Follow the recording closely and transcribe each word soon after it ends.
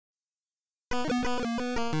Hello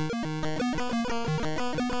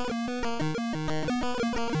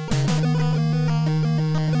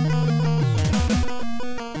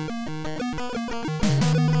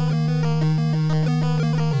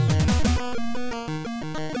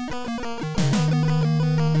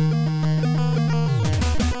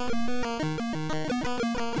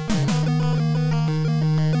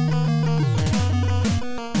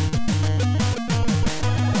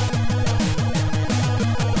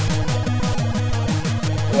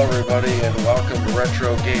everybody and welcome to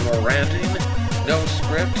Retro Gamer Ranting. No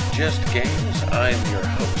script, just games. I'm your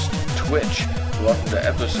host, Twitch. Welcome to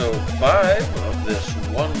episode 5 of this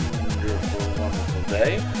wonderful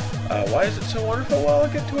day. Why is it so wonderful? Well,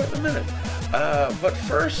 I'll get to it in a minute. But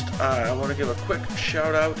first, I want to give a quick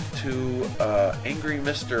shout out to Angry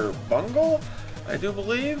Mr. Bungle. I do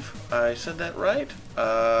believe I said that right.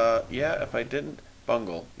 Yeah, if I didn't,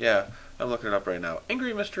 Bungle. Yeah, I'm looking it up right now.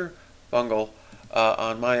 Angry Mr. Bungle.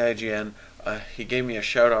 On my IGN, he gave me a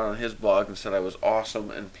shout out on his blog and said I was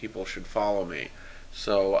awesome and people should follow me.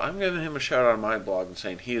 So I'm giving him a shout out on my blog and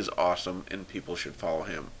saying he is awesome and people should follow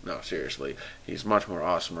him. No, seriously, he's much more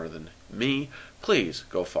awesomer than me. Please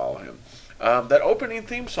go follow him. That opening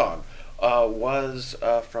theme song was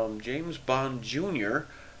from James Bond Jr.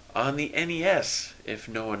 on the NES, if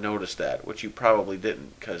no one noticed that, which you probably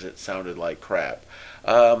didn't because it sounded like crap.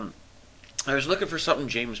 I was looking for something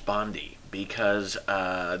James Bondy because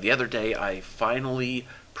the other day I finally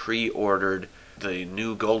pre-ordered the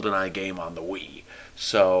new Goldeneye game on the Wii.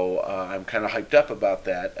 So I'm kind of hyped up about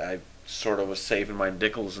that. I sort of was saving my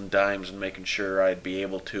nickels and dimes and making sure I'd be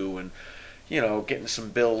able to, and getting some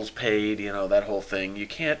bills paid, that whole thing. You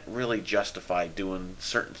can't really justify doing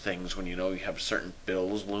certain things when you have certain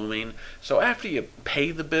bills looming. So after you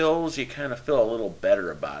pay the bills, you kind of feel a little better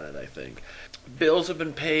about it, I think. Bills have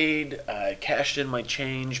been paid, I cashed in my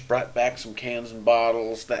change, brought back some cans and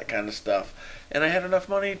bottles, that kind of stuff. And I had enough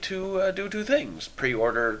money to do two things.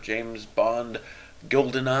 Pre-order James Bond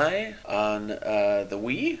Goldeneye on the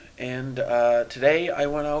Wii, and today I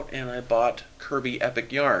went out and I bought Kirby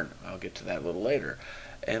Epic Yarn. I'll get to that a little later.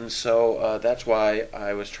 And so that's why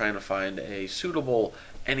I was trying to find a suitable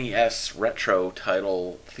NES retro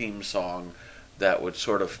title theme song that would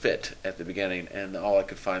sort of fit at the beginning, and all I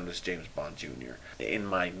could find was James Bond Jr. in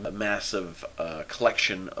my massive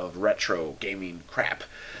collection of retro gaming crap.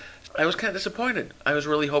 I was kind of disappointed. I was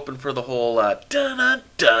really hoping for the whole dun dun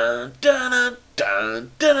dun dun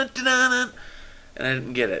dun dun, and I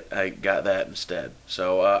didn't get it. I got that instead.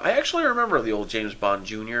 So I actually remember the old James Bond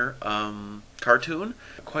Jr. Cartoon.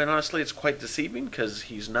 Quite honestly, it's quite deceiving because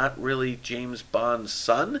he's not really James Bond's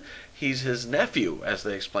son. He's his nephew, as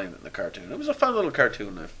they explained it in the cartoon. It was a fun little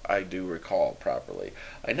cartoon, if I do recall properly.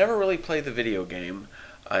 I never really played the video game,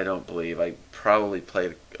 I don't believe. I probably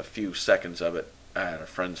played a few seconds of it at a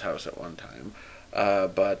friend's house at one time.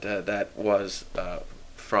 But that was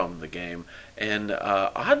from the game. And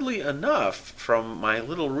oddly enough, from my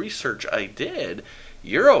little research I did,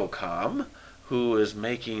 Eurocom, who is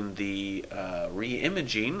making the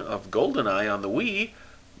re-imaging of Goldeneye on the Wii,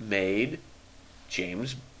 made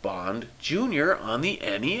James Bond Jr. on the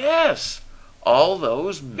NES. All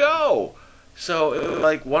those go. So it was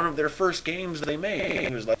like one of their first games they made.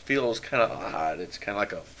 It was like, feels kind of odd. It's kind of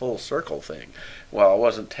like a full circle thing. Well, it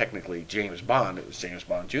wasn't technically James Bond. It was James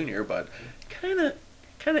Bond Jr., but kind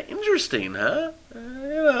of interesting, huh?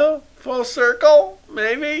 Full circle,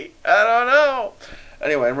 maybe? I don't know.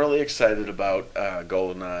 Anyway, I'm really excited about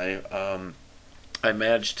Goldeneye. I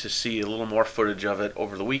managed to see a little more footage of it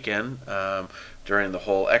over the weekend during the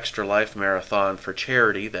whole Extra Life marathon for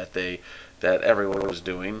charity that everyone was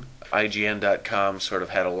doing. IGN.com sort of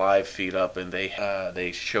had a live feed up, and they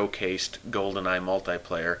showcased Goldeneye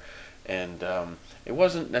multiplayer, and it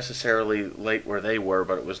wasn't necessarily late where they were,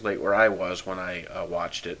 but it was late where I was when I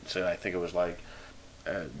watched it. So I think it was like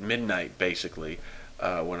midnight, basically.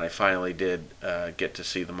 When I finally did get to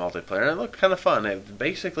see the multiplayer. And it looked kind of fun.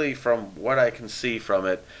 Basically, from what I can see from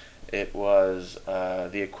it, it was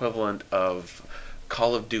the equivalent of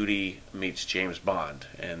Call of Duty meets James Bond.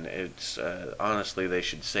 And it's honestly, they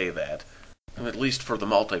should say that. At least for the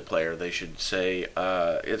multiplayer, they should say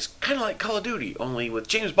it's kind of like Call of Duty, only with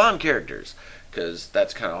James Bond characters. Because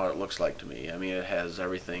that's kind of what it looks like to me. I mean, it has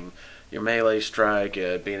everything. Your melee strike,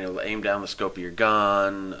 being able to aim down the scope of your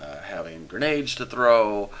gun, having grenades to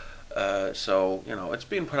throw. So, it's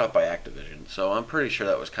being put out by Activision. So I'm pretty sure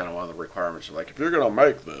that was kind of one of the requirements. Like, if you're going to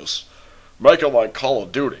make this, make it like Call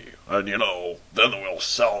of Duty. And, then we'll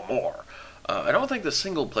sell more. I don't think the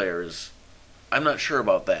single player is... I'm not sure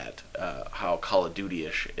about that, how Call of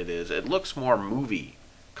Duty-ish it is. It looks more movie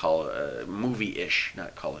movie-ish,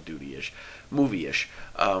 not Call of Duty-ish, movie-ish.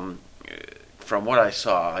 From what I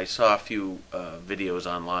saw a few videos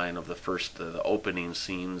online of the opening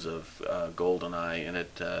scenes of Goldeneye, and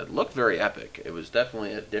it looked very epic. It was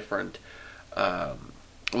definitely a different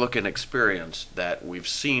look and experience that we've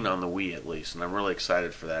seen on the Wii, at least, and I'm really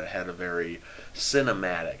excited for that. It had a very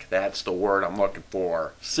cinematic, that's the word I'm looking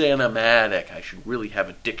for, cinematic. I should really have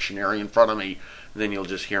a dictionary in front of me, and then you'll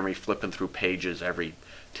just hear me flipping through pages every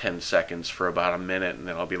 10 seconds for about a minute, and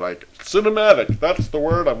then I'll be like, cinematic, that's the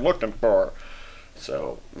word I'm looking for.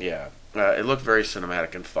 So, yeah, it looked very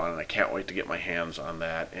cinematic and fun, and I can't wait to get my hands on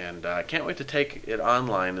that, and I can't wait to take it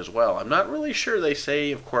online as well. I'm not really sure. They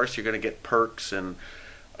say, of course, you're going to get perks and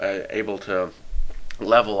able to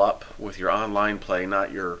level up with your online play,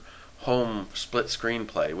 not your home split screen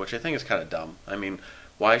play, which I think is kind of dumb. I mean,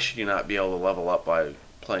 why should you not be able to level up by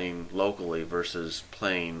playing locally versus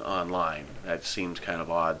playing online? That seems kind of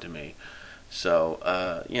odd to me. So,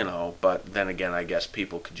 but then again, I guess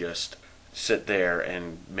people could just sit there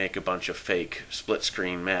and make a bunch of fake split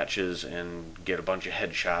screen matches and get a bunch of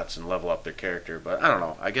headshots and level up their character. But I don't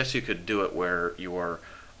know. I guess you could do it where your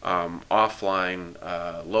offline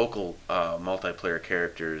local multiplayer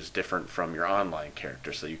character is different from your online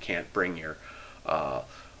character, so you can't bring your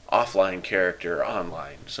offline character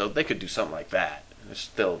online. So they could do something like that.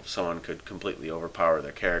 Still, someone could completely overpower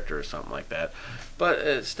their character or something like that.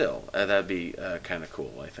 But still, that'd be kind of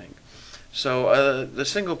cool, I think. So the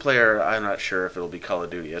single player, I'm not sure if it'll be Call of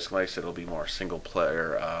Duty. As I said, it'll be more single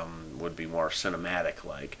player, would be more cinematic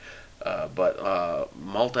like. But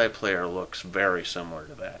multiplayer looks very similar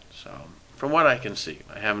to that. So from what I can see,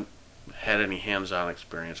 I haven't had any hands-on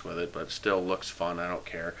experience with it, but it still looks fun. I don't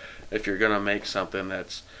care. If you're going to make something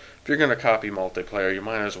if you're going to copy multiplayer, you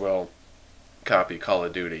might as well copy Call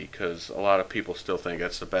of Duty, because a lot of people still think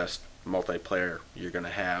that's the best multiplayer you're going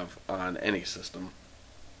to have on any system.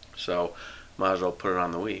 So might as well put it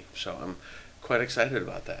on the Wii. So I'm quite excited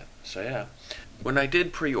about that. So yeah. When I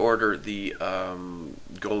did pre-order the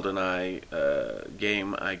GoldenEye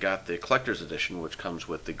game, I got the Collector's Edition, which comes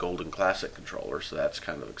with the Golden Classic controller, so that's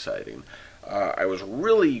kind of exciting. I was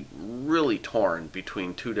really, really torn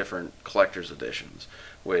between two different Collector's Editions,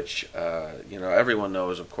 which, everyone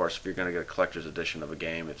knows, of course, if you're going to get a Collector's Edition of a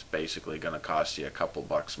game, it's basically going to cost you a couple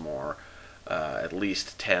bucks more, at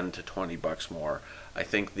least 10 to 20 bucks more. I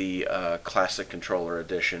think the Classic Controller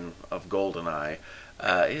Edition of GoldenEye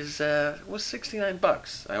was 69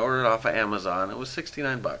 bucks. I ordered it off of Amazon. It was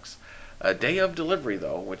 69 bucks. A day of delivery,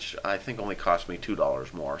 though, which I think only cost me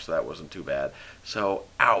 $2 more, so that wasn't too bad. So,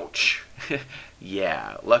 ouch.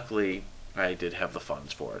 Yeah, luckily I did have the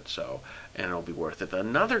funds for it, and it'll be worth it.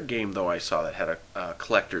 Another game, though, I saw that had a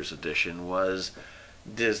collector's edition was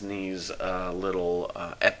Disney's little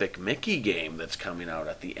Epic Mickey game that's coming out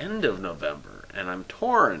at the end of November, and I'm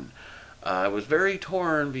torn. I was very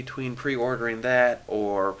torn between pre-ordering that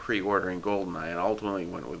or pre-ordering Goldeneye, and ultimately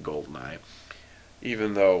went with Goldeneye,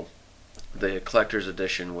 even though the collector's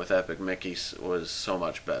edition with Epic Mickey was so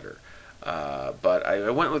much better. But I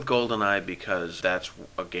went with Goldeneye because that's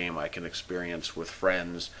a game I can experience with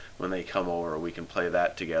friends when they come over. We can play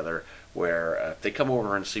that together, where if they come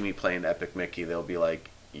over and see me playing Epic Mickey, they'll be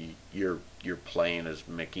like, you're playing as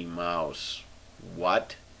Mickey Mouse.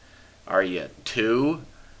 What? Are you 2?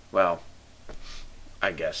 Well,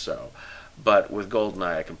 I guess so. But with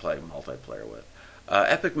Goldeneye, I can play multiplayer with.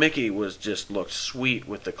 Epic Mickey looked sweet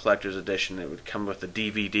with the collector's edition. It would come with the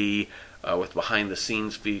DVD with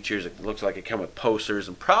behind-the-scenes features. It looks like it came with posters,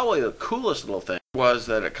 and probably the coolest little thing was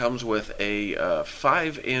that it comes with a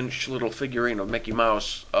 5-inch little figurine of Mickey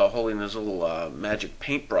Mouse holding his little magic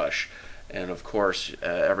paintbrush. And of course,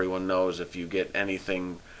 everyone knows if you get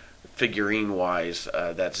anything figurine-wise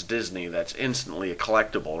that's Disney, that's instantly a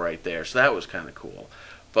collectible right there. So that was kind of cool.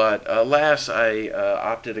 But alas, I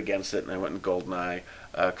opted against it, and I went in Goldeneye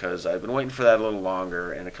because I've been waiting for that a little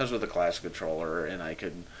longer, and it comes with a classic controller, and I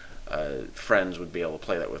could friends would be able to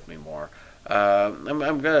play that with me more. I'm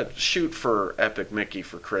gonna shoot for Epic Mickey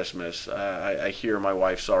for Christmas. I hear my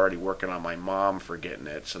wife's already working on my mom for getting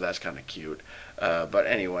it, so that's kind of cute. But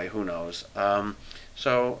anyway, who knows?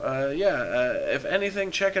 If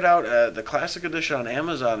anything, check it out. The classic edition on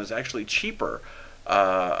Amazon is actually cheaper.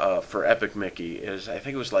 For Epic Mickey I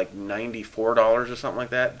think it was like $94 or something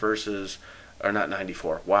like that or not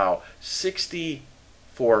 94. Wow,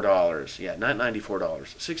 $64. Yeah, not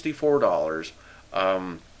 $94.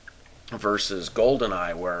 $64 versus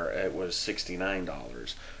Goldeneye, where it was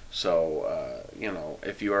 $69. So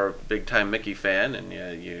if you are a big time Mickey fan and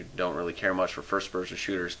you don't really care much for first person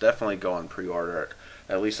shooters, definitely go and pre-order it,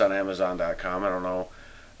 at least on Amazon.com. I don't know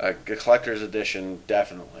Collector's Edition,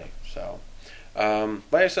 definitely. So,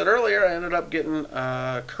 like I said earlier, I ended up getting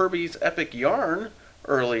Kirby's Epic Yarn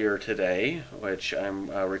earlier today, which I'm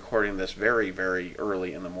recording this very, very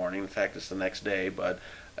early in the morning. In fact, it's the next day, but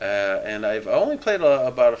and I've only played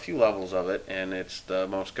about a few levels of it, and it's the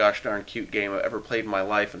most gosh darn cute game I've ever played in my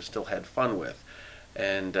life and still had fun with.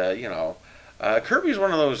 And, Kirby's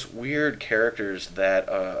one of those weird characters that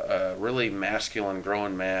a really masculine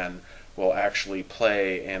grown man will actually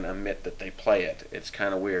play and admit that they play it. It's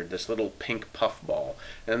kind of weird. This little pink puff ball.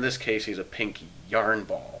 And in this case, he's a pink yarn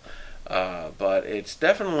ball. But it's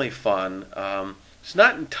definitely fun. It's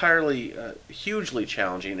not entirely hugely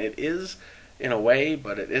challenging. It is in a way,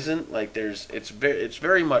 but it isn't. Like it's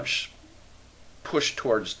very much pushed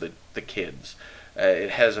towards the kids.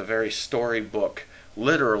 It has a very storybook,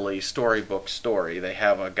 literally storybook story. They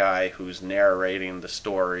have a guy who's narrating the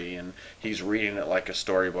story, and he's reading it like a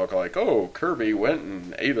storybook, like, oh, Kirby went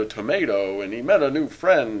and ate a tomato, and he met a new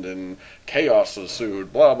friend, and chaos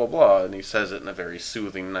ensued, blah, blah, blah, and he says it in a very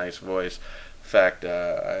soothing, nice voice. In fact,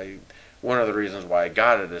 one of the reasons why I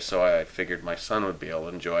got it is so I figured my son would be able to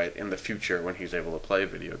enjoy it in the future when he's able to play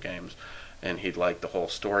video games, and he'd like the whole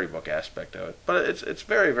storybook aspect of it. But it's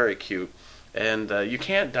very, very cute, and you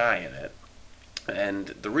can't die in it. And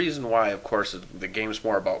the reason why, of course, the game's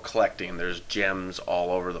more about collecting. There's gems all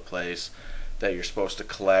over the place that you're supposed to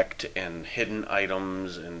collect, and hidden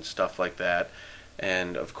items and stuff like that.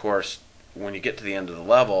 And, of course, when you get to the end of the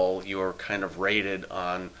level, you're kind of rated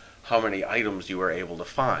on how many items you were able to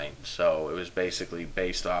find. So it was basically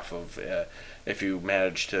based off of if you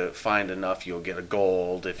manage to find enough, you'll get a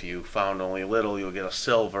gold. If you found only little, you'll get a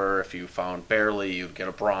silver. If you found barely, you'd get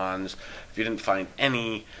a bronze. If you didn't find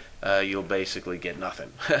any, you'll basically get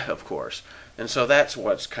nothing, of course. And so that's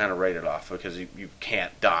what's kind of rated off, because you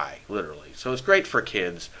can't die, literally. So it's great for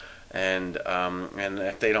kids, and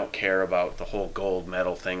if they don't care about the whole gold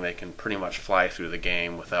medal thing, they can pretty much fly through the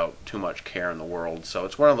game without too much care in the world. So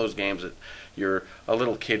it's one of those games that a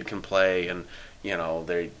little kid can play, and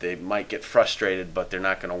they might get frustrated, but they're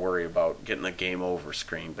not going to worry about getting a game over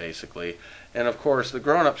screen, basically. And of course, the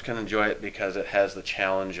grown-ups can enjoy it because it has the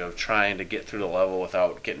challenge of trying to get through the level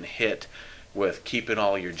without getting hit with keeping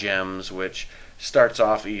all your gems, which starts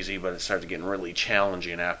off easy, but it starts getting really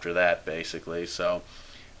challenging after that, basically. So,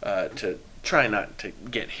 to try not to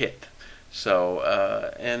get hit. So,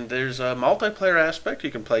 and there's a multiplayer aspect.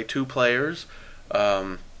 You can play 2 players,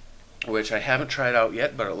 which I haven't tried out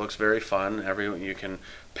yet, but it looks very fun. You can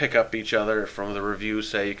pick up each other. From the reviews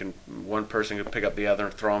say one person can pick up the other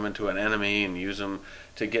and throw them into an enemy and use them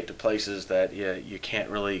to get to places that you can't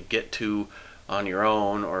really get to on your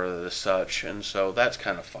own or the such. And so that's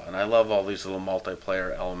kind of fun. I love all these little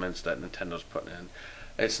multiplayer elements that Nintendo's putting in.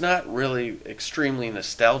 It's not really extremely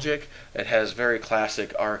nostalgic. It has very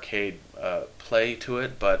classic arcade play to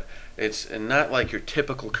it, but it's not like your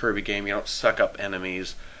typical Kirby game. You don't suck up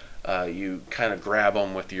enemies. You kind of grab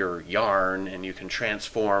them with your yarn, and you can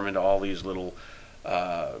transform into all these little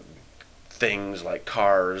things like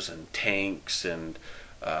cars and tanks and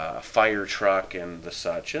a fire truck and the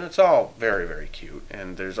such. And it's all very, very cute.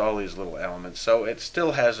 And there's all these little elements. So it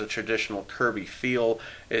still has a traditional Kirby feel.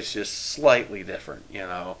 It's just slightly different,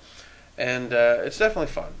 And it's definitely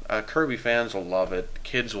fun. Kirby fans will love it.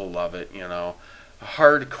 Kids will love it,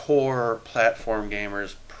 Hardcore platform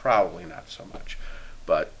gamers, probably not so much.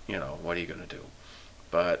 But, what are you going to do?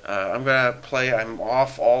 But I'm going to play. I'm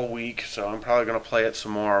off all week, so I'm probably going to play it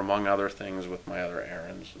some more, among other things, with my other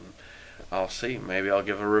errands. And I'll see. Maybe I'll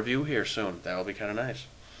give a review here soon. That'll be kind of nice.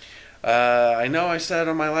 I know I said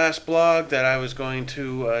on my last blog that I was going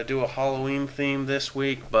to do a Halloween theme this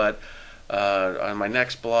week, but on my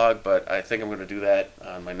next blog, but I think I'm going to do that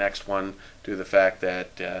on my next one, due to the fact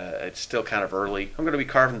that it's still kind of early. I'm going to be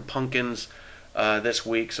carving pumpkins this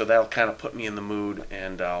week, so that'll kind of put me in the mood,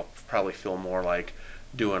 and I'll probably feel more like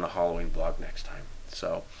doing a Halloween blog next time.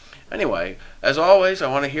 So, anyway, as always, I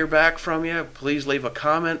want to hear back from you. Please leave a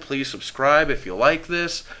comment. Please subscribe if you like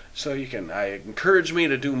this, so you can encourage me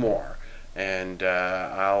to do more. And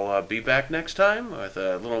I'll be back next time with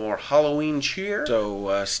a little more Halloween cheer.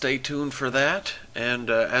 So stay tuned for that. And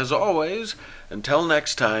as always, until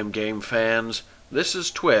next time, game fans, this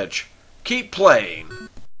is Twitch. Keep playing!